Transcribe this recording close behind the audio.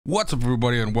What's up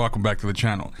everybody and welcome back to the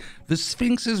channel. The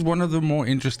Sphinx is one of the more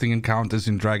interesting encounters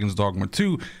in Dragon's Dogma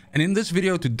 2, and in this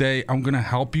video today I'm going to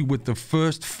help you with the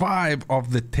first 5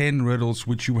 of the 10 riddles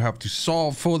which you have to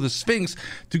solve for the Sphinx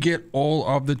to get all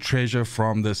of the treasure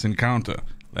from this encounter.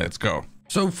 Let's go.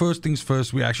 So first things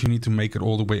first, we actually need to make it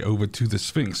all the way over to the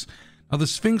Sphinx. Now the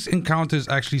Sphinx encounter is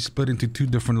actually split into 2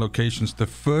 different locations. The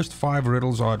first 5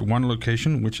 riddles are at one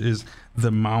location, which is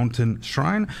the Mountain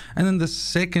Shrine, and then the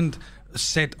second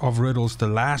set of riddles, the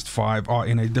last 5, are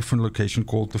in a different location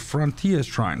called the Frontier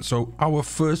Shrine. So our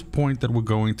first point that we're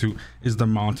going to is the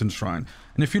Mountain Shrine.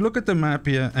 And if you look at the map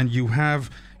here and you have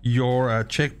your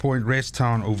checkpoint rest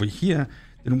town over here,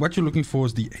 then what you're looking for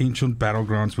is the ancient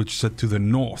battlegrounds, which sit to the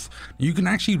north. You can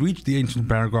actually reach the ancient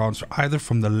battlegrounds either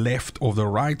from the left or the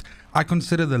right. I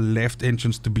consider the left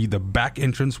entrance to be the back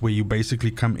entrance, where you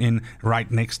basically come in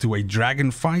right next to a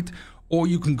dragon fight, or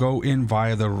you can go in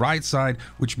via the right side,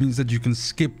 which means that you can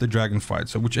skip the dragon fight.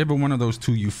 So whichever one of those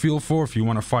 2 you feel for. If you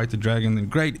want to fight the dragon, then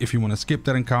great. If you want to skip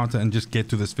that encounter and just get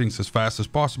to the Sphinx as fast as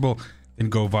possible, then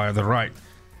go via the right.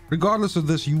 Regardless of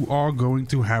this, you are going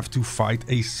to have to fight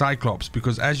a Cyclops,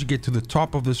 because as you get to the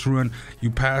top of this ruin, you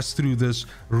pass through this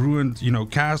ruined,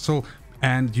 castle,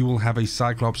 and you will have a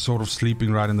Cyclops sort of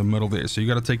sleeping right in the middle there. So you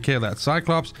got to take care of that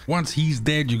Cyclops. Once he's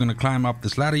dead, you're going to climb up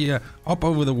this ladder here, hop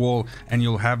over the wall, and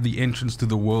you'll have the entrance to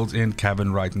the World's End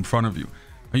cavern right in front of you.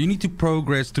 Now you need to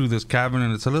progress through this cavern,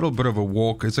 and it's a little bit of a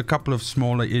walk. It's a couple of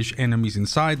smaller-ish enemies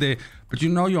inside there, but you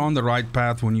know you're on the right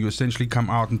path when you essentially come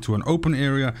out into an open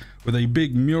area with a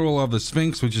big mural of the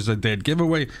Sphinx, which is a dead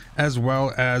giveaway, as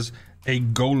well as a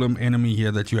golem enemy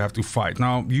here that you have to fight.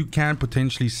 Now you can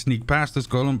potentially sneak past this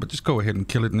golem, but just go ahead and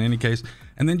kill it in any case,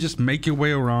 and then just make your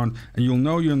way around, and you'll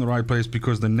know you're in the right place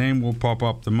because the name will pop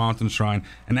up, the Mountain Shrine,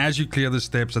 and as you clear the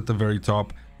steps at the very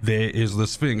top, there is the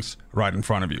Sphinx right in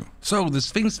front of you. So the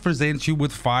Sphinx presents you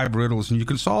with 5 riddles, and you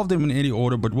can solve them in any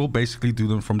order, but we'll basically do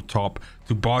them from top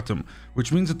to bottom,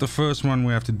 which means that the first one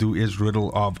we have to do is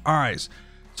Riddle of Eyes.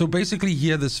 So basically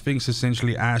here the Sphinx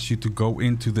essentially asks you to go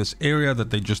into this area that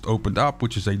they just opened up,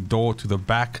 which is a door to the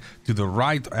back to the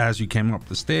right as you came up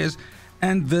the stairs,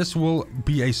 and this will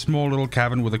be a small little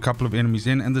cavern with a couple of enemies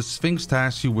in, and the Sphinx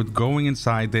tasks you with going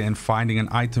inside there and finding an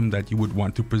item that you would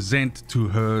want to present to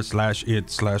her slash it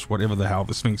slash whatever the hell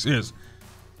the Sphinx is.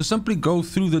 So simply go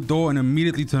through the door and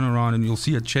immediately turn around, and you'll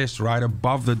see a chest right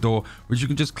above the door, which you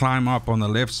can just climb up on the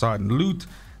left side and loot.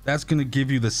 That's going to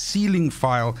give you the ceiling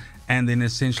file, and then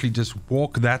essentially just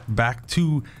walk that back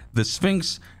to the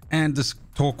Sphinx and just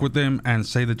talk with them and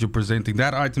say that you're presenting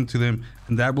that item to them,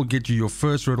 and that will get you your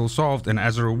first riddle solved, and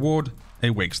as a reward, a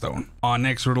wake stone. Our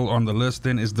next riddle on the list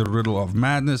then is the Riddle of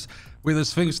Madness, where the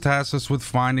Sphinx tasks us with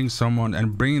finding someone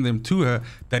and bringing them to her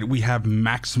that we have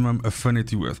maximum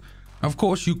affinity with. Of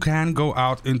course, you can go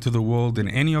out into the world and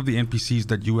any of the NPCs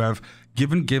that you have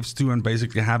given gifts to and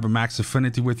basically have a max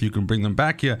affinity with, you can bring them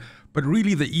back here. But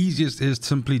really the easiest is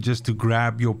simply just to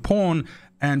grab your pawn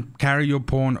and carry your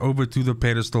pawn over to the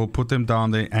pedestal, put them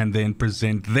down there, and then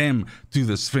present them to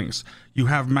the Sphinx. You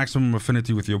have maximum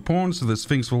affinity with your pawn, so the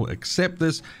Sphinx will accept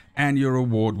this, and your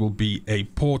reward will be a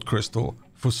port crystal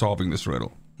for solving this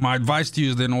riddle. My advice to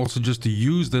you is then also just to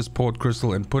use this port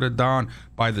crystal and put it down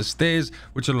by the stairs,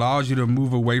 which allows you to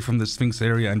move away from the Sphinx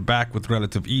area and back with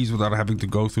relative ease without having to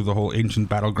go through the whole ancient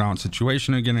battleground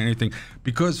situation again or anything,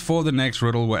 because for the next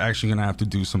riddle we're actually going to have to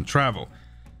do some travel.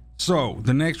 So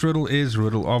the next riddle is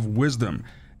Riddle of Wisdom,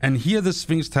 and here the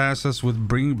Sphinx tasks us with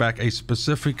bringing back a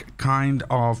specific kind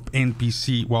of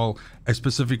NPC, well, a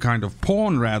specific kind of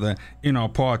pawn rather, in our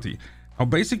party. Now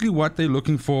basically what they're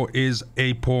looking for is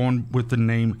a pawn with the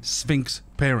name Sphinx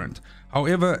Parent.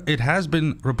 However, it has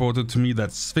been reported to me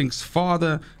that Sphinx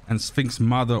Father and Sphinx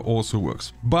Mother also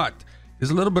works, but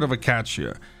there's a little bit of a catch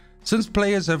here. Since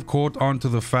players have caught on to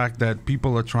the fact that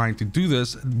people are trying to do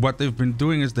this, what they've been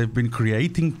doing is they've been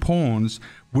creating pawns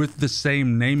with the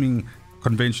same naming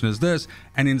convention as this,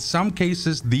 and in some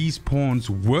cases these pawns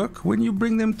work when you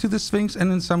bring them to the Sphinx,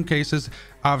 and in some cases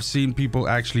I've seen people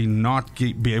actually not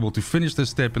be able to finish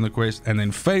this step in the quest and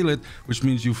then fail it, which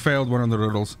means you failed one of the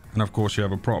riddles, and of course you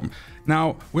have a problem.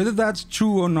 Now whether that's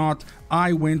true or not,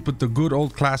 I went with the good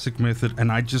old classic method,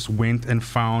 and I just went and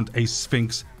found a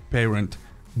Sphinx Parent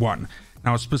one.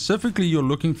 Now specifically you're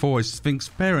looking for a Sphinx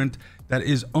Parent that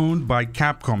is owned by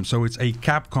Capcom, so it's a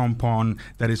Capcom pawn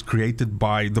that is created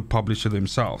by the publisher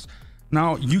themselves.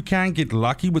 Now you can get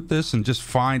lucky with this and just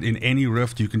find in any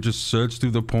rift, you can just search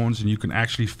through the pawns and you can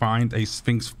actually find a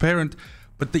Sphinx Parent,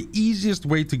 but the easiest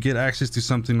way to get access to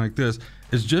something like this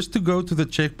is just to go to the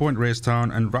checkpoint rest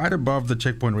town, and right above the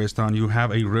checkpoint rest town you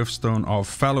have a rift stone of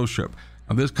fellowship.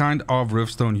 Now this kind of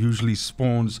rift stone usually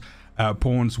spawns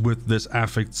pawns with this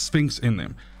affect Sphinx in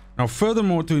them. Now,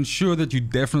 furthermore, to ensure that you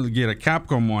definitely get a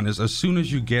Capcom one, is as soon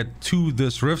as you get to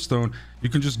this Riftstone, you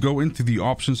can just go into the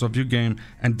options of your game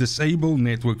and disable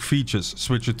network features,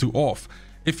 switch it to off.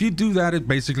 If you do that, it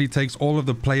basically takes all of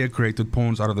the player created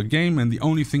pawns out of the game, and the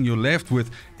only thing you're left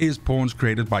with is pawns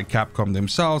created by Capcom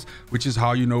themselves, which is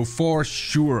how you know for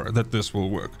sure that this will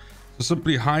work. So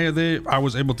simply hire there. I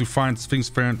was able to find Sphinx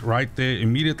Parent right there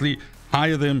immediately,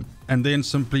 hire them, and then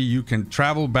simply you can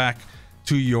travel back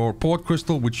to your port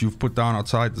crystal, which you've put down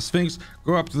outside the Sphinx,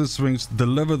 go up to the Sphinx,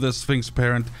 deliver the Sphinx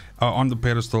Parent on the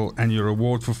pedestal, and your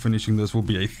reward for finishing this will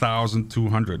be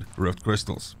 1,200 Rift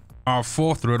Crystals. Our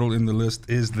fourth riddle in the list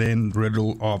is then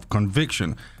Riddle of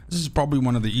Conviction. This is probably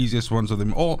one of the easiest ones of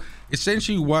them all.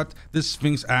 Essentially what this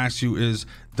Sphinx asks you is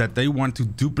that they want to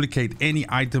duplicate any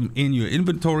item in your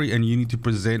inventory, and you need to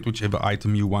present whichever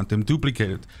item you want them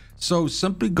duplicated. So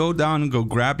simply go down and go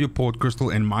grab your port crystal.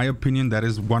 In my opinion, that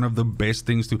is one of the best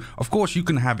things to... Of course, you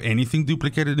can have anything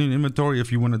duplicated in inventory.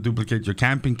 If you want to duplicate your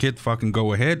camping kit, fucking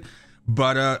go ahead.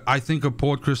 But I think a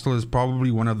port crystal is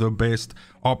probably one of the best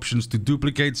options to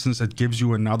duplicate, since it gives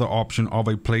you another option of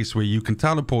a place where you can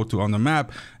teleport to on the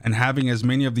map, and having as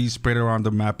many of these spread around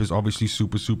the map is obviously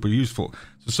super useful.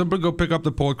 So simply go pick up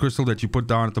the port crystal that you put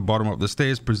down at the bottom of the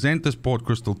stairs, present this port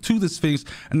crystal to the Sphinx,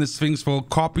 and the Sphinx will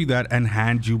copy that and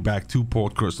hand you back 2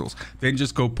 port crystals. Then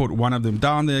just go put one of them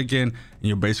down there again, and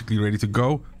you're basically ready to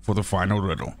go for the final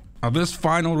riddle. Now, this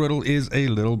final riddle is a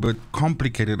little bit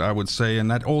complicated, I would say,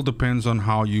 and that all depends on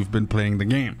how you've been playing the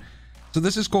game. So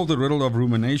this is called the Riddle of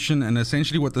Rumination, and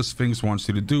essentially what the Sphinx wants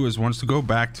you to do is wants to go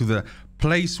back to the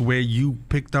place where you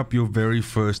picked up your very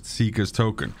first Seeker's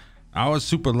token. I was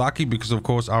super lucky because, of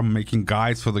course, I'm making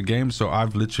guides for the game, so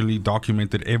I've literally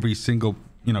documented every single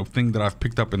thing that I've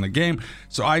picked up in the game.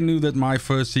 So I knew that my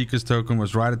first Seeker's token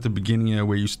was right at the beginning here,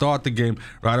 where you start the game,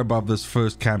 right above this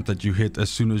first camp that you hit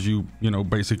as soon as you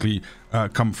basically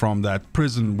come from that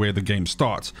prison where the game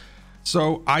starts.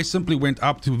 So I simply went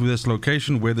up to this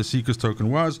location where the Seeker's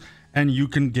token was, and you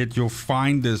can get your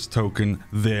Finder's token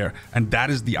there, and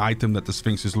that is the item that the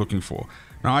Sphinx is looking for.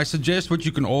 Now, I suggest what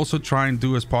you can also try and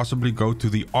do is possibly go to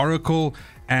the Oracle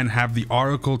and have the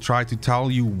Oracle try to tell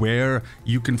you where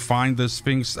you can find the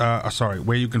Sphinx,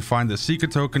 where you can find the Seeker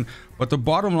token. But the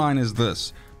bottom line is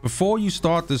this: before you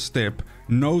start this step,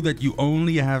 know that you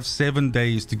only have 7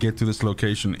 days to get to this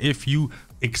location. If you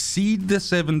exceed the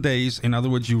 7 days, in other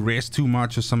words, you rest too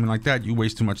much or something like that, you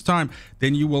waste too much time,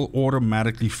 then you will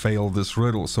automatically fail this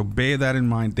riddle. So bear that in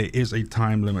mind. There is a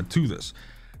time limit to this.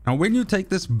 Now, when you take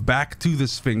this back to the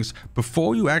Sphinx,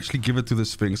 before you actually give it to the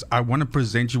Sphinx, I want to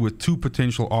present you with 2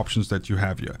 potential options that you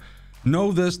have here.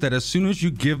 Know this, that as soon as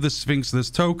you give the Sphinx this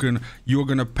token, you're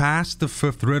going to pass the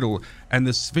 5th riddle, and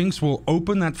the Sphinx will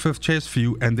open that 5th chest for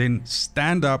you and then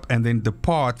stand up and then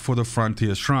depart for the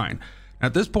Frontier Shrine.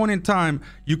 At this point in time,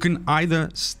 you can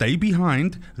either stay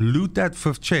behind, loot that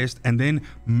 5th chest, and then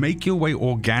make your way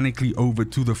organically over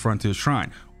to the Frontier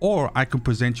Shrine. Or I can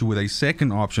present you with a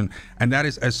second option, and that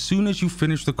is as soon as you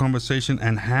finish the conversation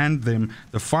and hand them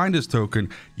the Finder's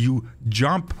token, you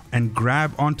jump and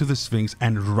grab onto the Sphinx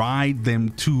and ride them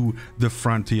to the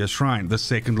Frontier Shrine, the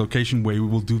second location where we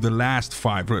will do the last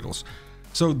 5 riddles.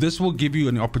 So this will give you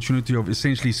an opportunity of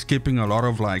essentially skipping a lot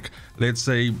of, like, let's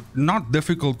say, not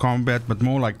difficult combat, but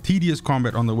more like tedious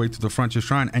combat on the way to the Frontier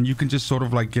Shrine, and you can just sort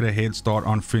of like get a head start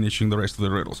on finishing the rest of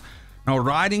the riddles. Now,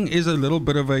 riding is a little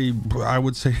bit of a, I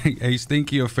would say, a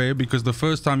stinky affair, because the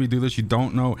first time you do this, you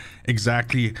don't know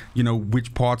exactly,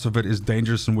 which parts of it is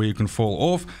dangerous and where you can fall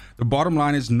off. The bottom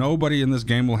line is nobody in this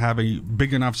game will have a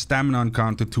big enough stamina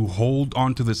encounter to hold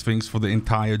onto the Sphinx for the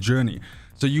entire journey.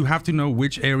 So you have to know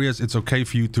which areas it's okay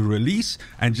for you to release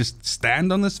and just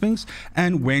stand on the Sphinx,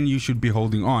 and when you should be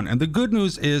holding on. And the good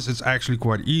news is it's actually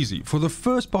quite easy. For the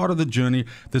first part of the journey,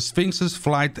 the Sphinx's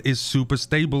flight is super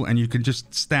stable and you can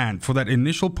just stand. For that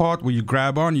initial part where you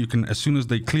grab on, you can, as soon as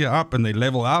they clear up and they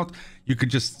level out, you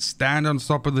could just stand on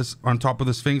top of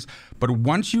the Sphinx. But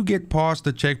once you get past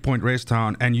the checkpoint rest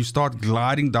town and you start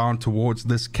gliding down towards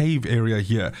this cave area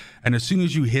here, and as soon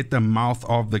as you hit the mouth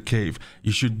of the cave,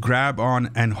 you should grab on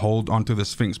and hold onto the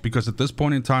Sphinx, because at this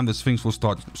point in time the Sphinx will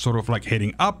start sort of like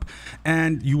heading up,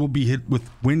 and you will be hit with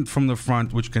wind from the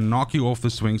front, which can knock you off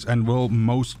the Sphinx and will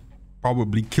most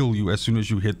probably kill you as soon as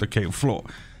you hit the cave floor.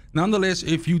 Nonetheless,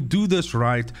 if you do this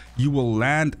right, you will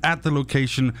land at the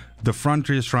location, the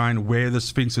Frontier Shrine, where the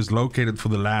Sphinx is located for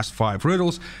the last 5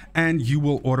 riddles, and you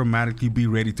will automatically be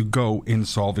ready to go in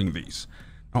solving these.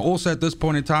 Now, also at this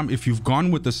point in time, if you've gone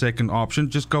with the second option,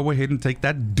 just go ahead and take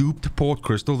that duped port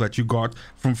crystal that you got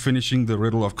from finishing the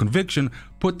Riddle of Conviction,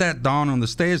 put that down on the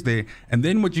stairs there, and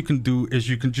then what you can do is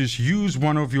you can just use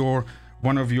one of your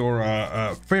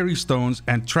fairy stones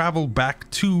and travel back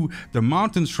to the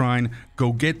mountain shrine,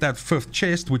 go get that 5th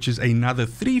chest, which is another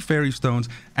 3 fairy stones,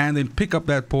 and then pick up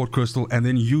that port crystal and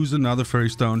then use another fairy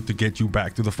stone to get you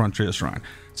back to the frontier shrine.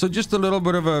 So just a little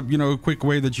bit of a, quick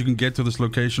way that you can get to this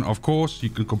location. Of course, you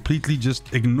can completely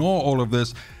just ignore all of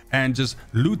this and just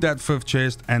loot that 5th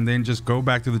chest and then just go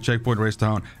back to the checkpoint race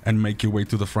town and make your way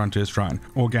to the frontier shrine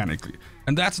organically.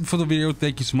 And that's it for the video.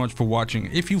 Thank you so much for watching.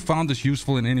 If you found this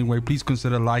useful in any way, please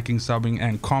consider liking, subbing,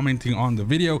 and commenting on the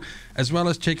video, as well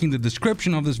as checking the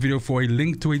description of this video for a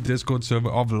link to a Discord server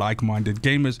of like-minded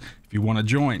gamers if you want to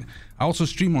join. I also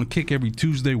stream on Kick every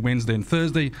Tuesday, Wednesday, and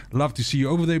Thursday. Love to see you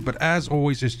over there, but as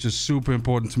always, it's just super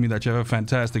important to me that you have a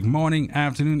fantastic morning,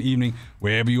 afternoon, evening,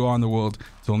 wherever you are in the world.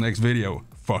 Till next video,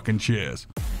 fucking cheers.